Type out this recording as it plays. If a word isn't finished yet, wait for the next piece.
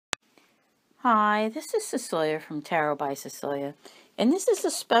Hi, this is Cecilia from Tarot by Cecilia, and this is a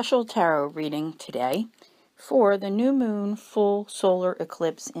special tarot reading today for the new moon full solar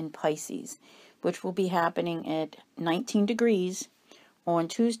eclipse in Pisces, which will be happening at 19 degrees on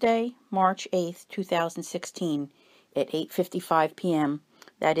Tuesday, March 8th, 2016 at 8:55 p.m.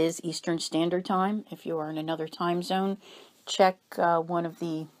 That is Eastern Standard Time. If you are in another time zone, check one of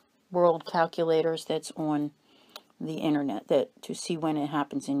the world calculators that's on the internet to see when it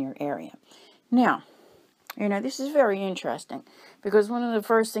happens in your area. Now, this is very interesting because one of the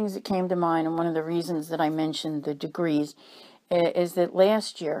first things that came to mind, and one of the reasons that I mentioned the degrees, is that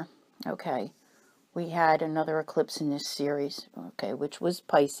last year, we had another eclipse in this series, which was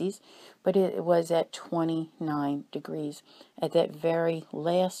Pisces, but it was at 29 degrees, at that very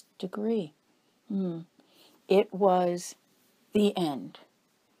last degree. It was the end.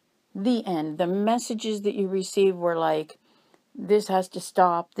 The end. The messages that you received were like, this has to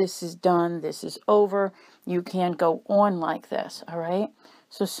stop, this is done, this is over, you can't go on like this, all right?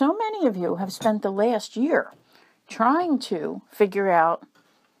 So many of you have spent the last year trying to figure out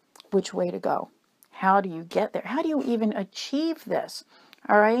which way to go. How do you get there? How do you even achieve this,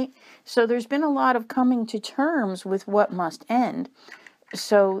 all right? So there's been a lot of coming to terms with what must end.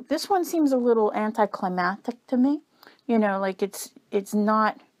 So this one seems a little anticlimactic to me, like it's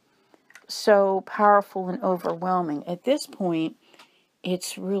not so powerful and overwhelming. At this point,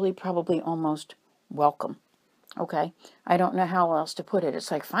 it's really probably almost welcome. Okay? I don't know how else to put it. It's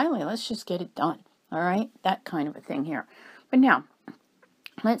like, finally, let's just get it done. All right? That kind of a thing here. But now,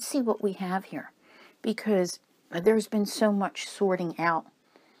 let's see what we have here. Because there's been so much sorting out,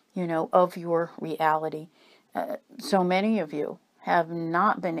 of your reality. So many of you have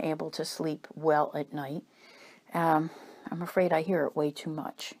not been able to sleep well at night. I'm afraid I hear it way too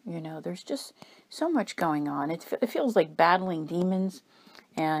much. There's just so much going on. It feels like battling demons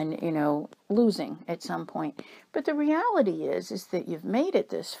and, losing at some point. But the reality is that you've made it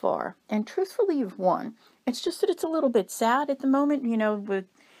this far, and truthfully, you've won. It's just that it's a little bit sad at the moment, with,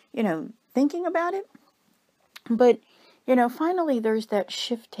 thinking about it. But, finally there's that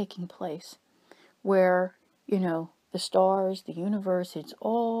shift taking place where, the stars, the universe, it's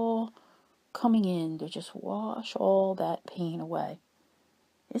all coming in to just wash all that pain away.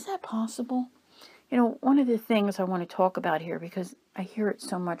 Is that possible? One of the things I want to talk about here, because I hear it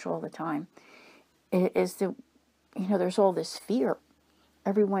so much all the time, is that, there's all this fear.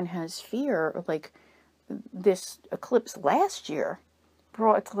 Everyone has fear. Like, this eclipse last year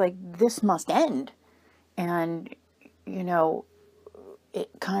brought to, like, this must end. And, it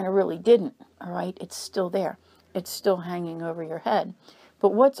kind of really didn't, all right? It's still there. It's still hanging over your head.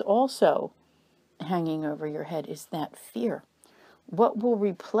 But what's also hanging over your head is that fear. What will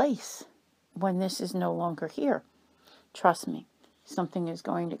replace when this is no longer here? Trust me, something is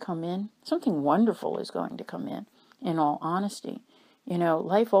going to come in. Something wonderful is going to come in all honesty.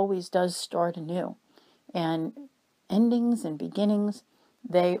 Life always does start anew. And endings and beginnings,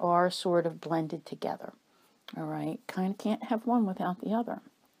 they are sort of blended together. All right? Kind of can't have one without the other.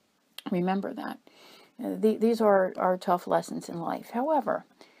 Remember that. These are tough lessons in life. However,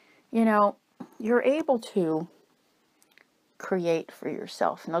 you're able to create for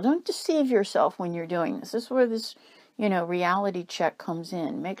yourself. Now, don't deceive yourself when you're doing this. This is where this, reality check comes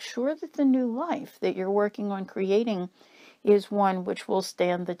in. Make sure that the new life that you're working on creating is one which will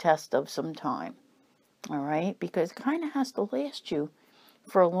stand the test of some time. All right? Because it kind of has to last you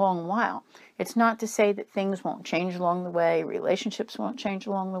for a long while. It's not to say that things won't change along the way, relationships won't change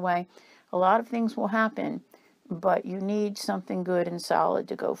along the way. A lot of things will happen, but you need something good and solid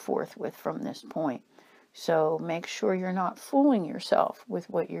to go forth with from this point. So make sure you're not fooling yourself with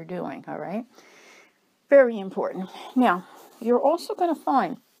what you're doing, all right? Very important. Now, you're also going to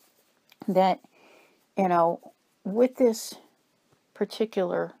find that, with this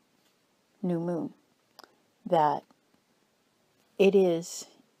particular new moon, that it's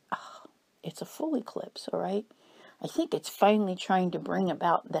a full eclipse, all right? I think it's finally trying to bring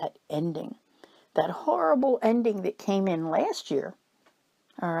about that ending, that horrible ending that came in last year,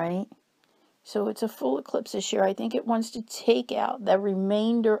 all right? So it's a full eclipse this year. I think it wants to take out the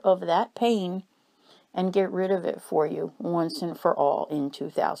remainder of that pain and get rid of it for you once and for all in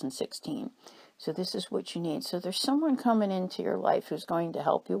 2016. So this is what you need. So there's someone coming into your life who's going to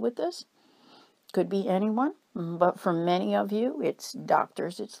help you with this. Could be anyone, but for many of you, it's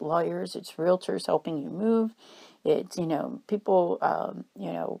doctors, it's lawyers, it's realtors helping you move. It's, people,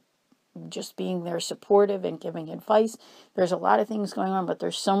 just being there supportive and giving advice. There's a lot of things going on, but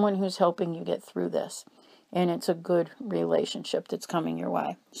there's someone who's helping you get through this. And it's a good relationship that's coming your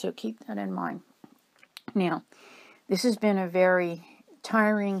way. So keep that in mind. Now, this has been a very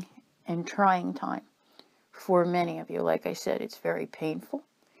tiring and trying time for many of you. Like I said, it's very painful,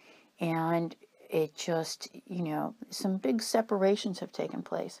 and it just, some big separations have taken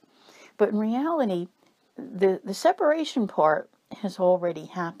place. But in reality, the separation part has already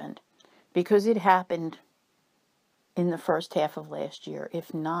happened, because it happened in the first half of last year,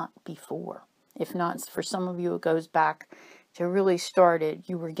 if not before. If not, for some of you, it goes back to really started,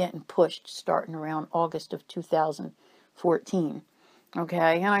 you were getting pushed starting around August of 2014.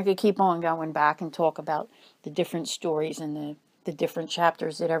 Okay, and I could keep on going back and talk about the different stories and the different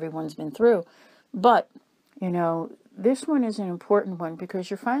chapters that everyone's been through. But, this one is an important one, because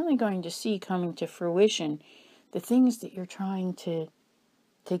you're finally going to see coming to fruition the things that you're trying to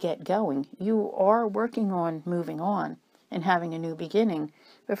get going. You are working on moving on and having a new beginning,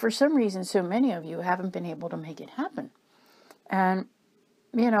 but for some reason, so many of you haven't been able to make it happen. And,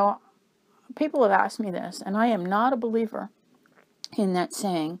 people have asked me this, and I am not a believer in that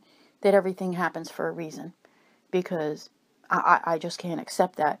saying that everything happens for a reason, because I just can't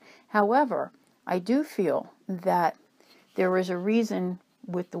accept that. However, I do feel that there is a reason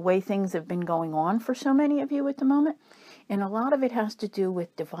with the way things have been going on for so many of you at the moment, and a lot of it has to do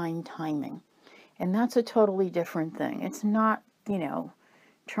with divine timing. And that's a totally different thing. It's not,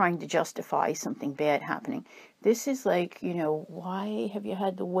 trying to justify something bad happening. This is like, why have you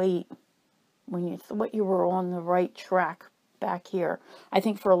had to wait when you thought you were on the right track back here? I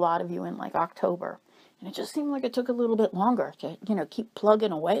think for a lot of you in like October. And it just seemed like it took a little bit longer to, keep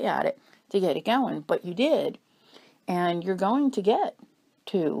plugging away at it to get it going. But you did. And you're going to get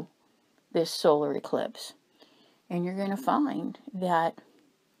to this solar eclipse. And you're going to find that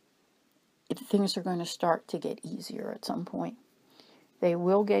things are going to start to get easier at some point. They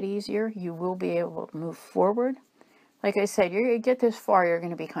will get easier. You will be able to move forward. Like I said, you're going to get this far, you're going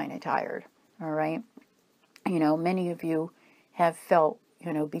to be kind of tired. All right? Many of you have felt,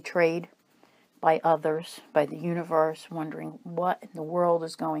 betrayed by others, by the universe, wondering what in the world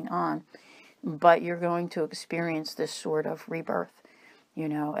is going on. But you're going to experience this sort of rebirth,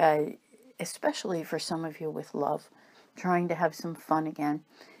 especially for some of you with love, trying to have some fun again.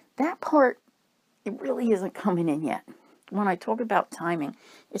 That part, it really isn't coming in yet. When I talk about timing,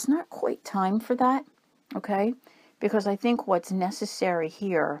 it's not quite time for that, okay? Because I think what's necessary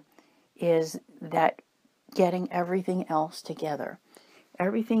here is that getting everything else together,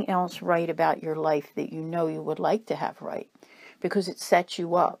 everything else right about your life that you would like to have right, because it sets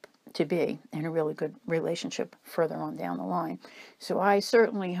you up to be in a really good relationship further on down the line. So I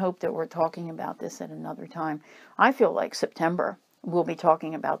certainly hope that we're talking about this at another time. I feel like September we'll be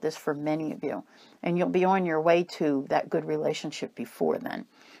talking about this for many of you, and you'll be on your way to that good relationship before then.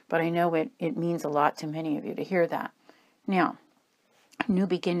 But I know it means a lot to many of you to hear that. Now, new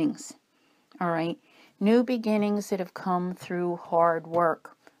beginnings, all right? New beginnings that have come through hard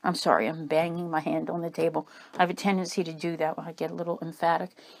work. I'm sorry, I'm banging my hand on the table. I have a tendency to do that when I get a little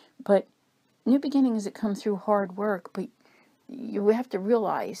emphatic. But new beginnings that come through hard work, but you have to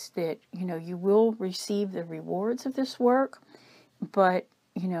realize that, you will receive the rewards of this work, but,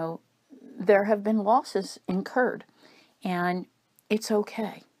 there have been losses incurred, and it's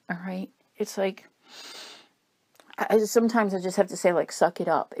okay, all right? It's like, sometimes I just have to say, like, suck it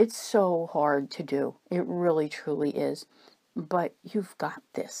up. It's so hard to do. It really, truly is. But you've got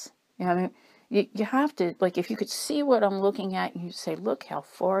this. I mean, you have to, like, if you could see what I'm looking at, you'd say, look how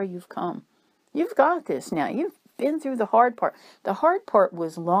far you've come. You've got this now. You've been through the hard part. The hard part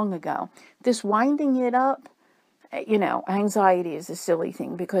was long ago. This winding it up, anxiety is a silly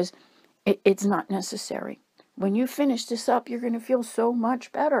thing, because it's not necessary. When you finish this up, you're going to feel so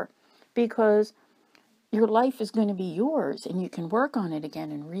much better, because your life is going to be yours, and you can work on it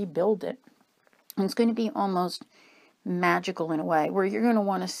again and rebuild it. And it's going to be almost magical in a way, where you're going to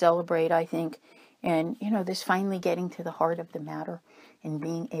want to celebrate, I think, and, this finally getting to the heart of the matter and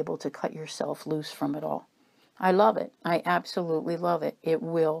being able to cut yourself loose from it all. I love it. I absolutely love it. It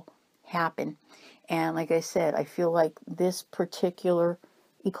will happen. And like I said, I feel like this particular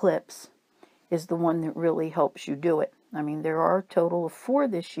eclipse is the one that really helps you do it. I mean, there are a total of 4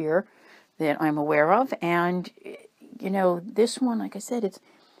 this year that I'm aware of. And, this one, like I said,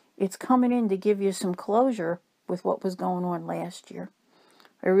 it's coming in to give you some closure with what was going on last year.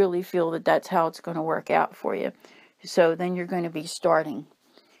 I really feel that that's how it's going to work out for you. So then you're going to be starting,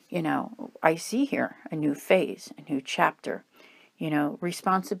 I see here a new phase, a new chapter.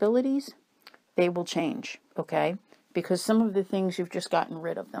 Responsibilities, they will change, okay? Because some of the things you've just gotten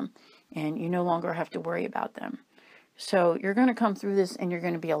rid of them, and you no longer have to worry about them. So you're going to come through this, and you're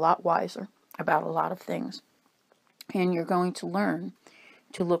going to be a lot wiser about a lot of things. And you're going to learn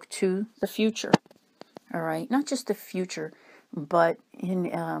to look to the future, all right? Not just the future, but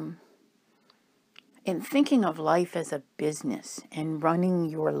in and thinking of life as a business and running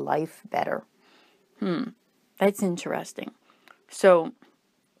your life better. That's interesting. So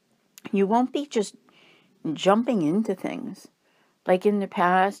you won't be just jumping into things. Like in the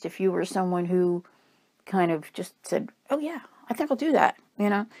past, if you were someone who kind of just said, "Oh yeah, I think I'll do that,"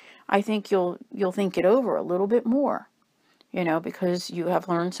 I think you'll think it over a little bit more, because you have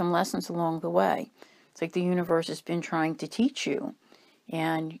learned some lessons along the way. It's like the universe has been trying to teach you,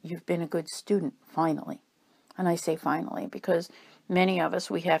 and you've been a good student, finally. And I say finally because many of us,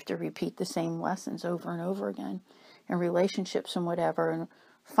 we have to repeat the same lessons over and over again in relationships and whatever. And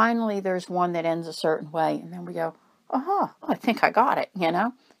finally, there's one that ends a certain way, and then we go, I think I got it,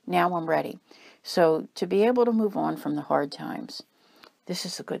 Now I'm ready. So to be able to move on from the hard times, this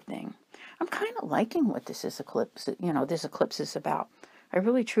is a good thing. I'm kind of liking what this eclipse is about. I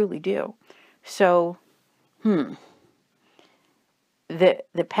really, truly do. So, the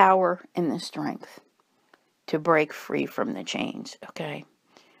power and the strength to break free from the chains, okay?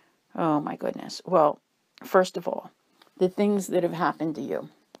 Oh my goodness. Well, first of all, the things that have happened to you,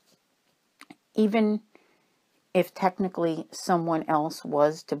 even if technically someone else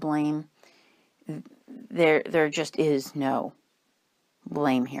was to blame, there just is no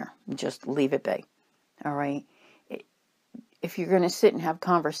blame here. Just leave it be. All right? If you're going to sit and have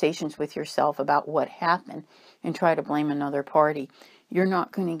conversations with yourself about what happened and try to blame another party, you're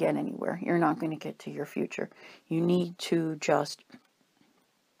not going to get anywhere. You're not going to get to your future. You need to just,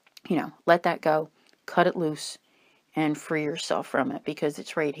 let that go, cut it loose, and free yourself from it, because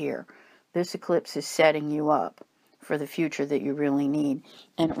it's right here. This eclipse is setting you up for the future that you really need,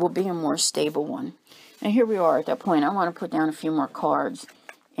 and it will be a more stable one. And here we are at that point. I want to put down a few more cards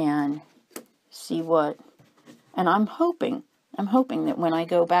and see what, and I'm hoping that when I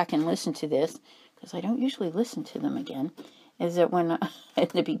go back and listen to this, because I don't usually listen to them again, is that when,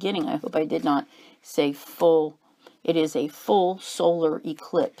 at the beginning, I hope I did not say full, it is a full solar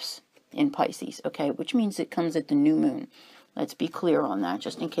eclipse in Pisces, okay, which means it comes at the new moon. Let's be clear on that,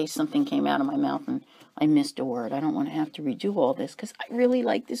 just in case something came out of my mouth and I missed a word. I don't want to have to redo all this, because I really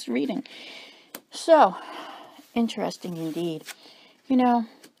like this reading. So, interesting indeed.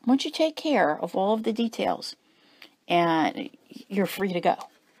 Once you take care of all of the details, and you're free to go.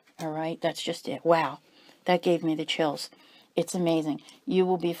 All right? That's just it. Wow. That gave me the chills. It's amazing. You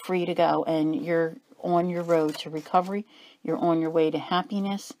will be free to go, and you're on your road to recovery. You're on your way to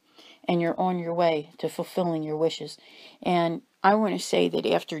happiness, and you're on your way to fulfilling your wishes. And I want to say that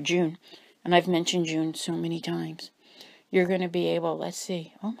after June, and I've mentioned June so many times, you're going to be able, let's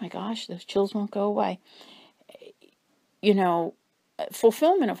see, oh my gosh, those chills won't go away.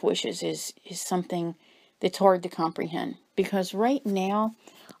 Fulfillment of wishes is something that's hard to comprehend, because right now,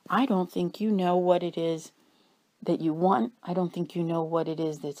 I don't think you know what it is that you want. I don't think you know what it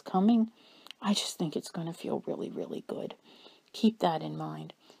is that's coming. I just think it's going to feel really, really good. Keep that in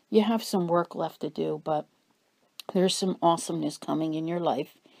mind. You have some work left to do, but there's some awesomeness coming in your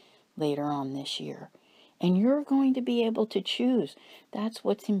life later on this year. And you're going to be able to choose. That's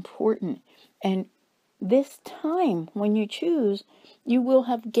what's important. And this time, when you choose, you will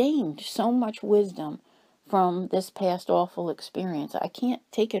have gained so much wisdom from this past awful experience. I can't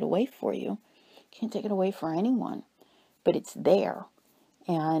take it away for you. Can't take it away for anyone. But it's there.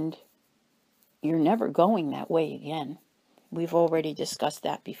 And you're never going that way again. We've already discussed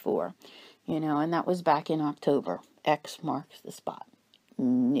that before. And that was back in October. X marks the spot.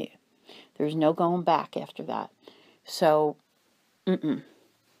 No. There's no going back after that. So,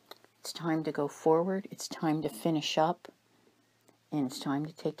 it's time to go forward. It's time to finish up. And it's time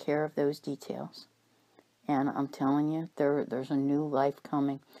to take care of those details. And I'm telling you, there's a new life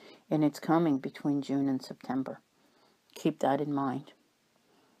coming. And it's coming between June and September. Keep that in mind.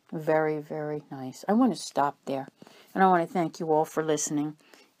 Very, very nice. I want to stop there. And I want to thank you all for listening.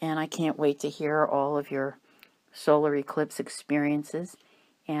 And I can't wait to hear all of your solar eclipse experiences.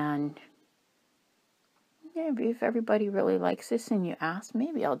 And maybe if everybody really likes this and you ask,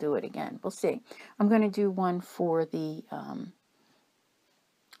 maybe I'll do it again. We'll see. I'm going to do one for the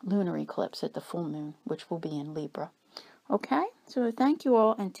lunar eclipse at the full moon, which will be in Libra. Okay? So thank you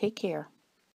all and take care.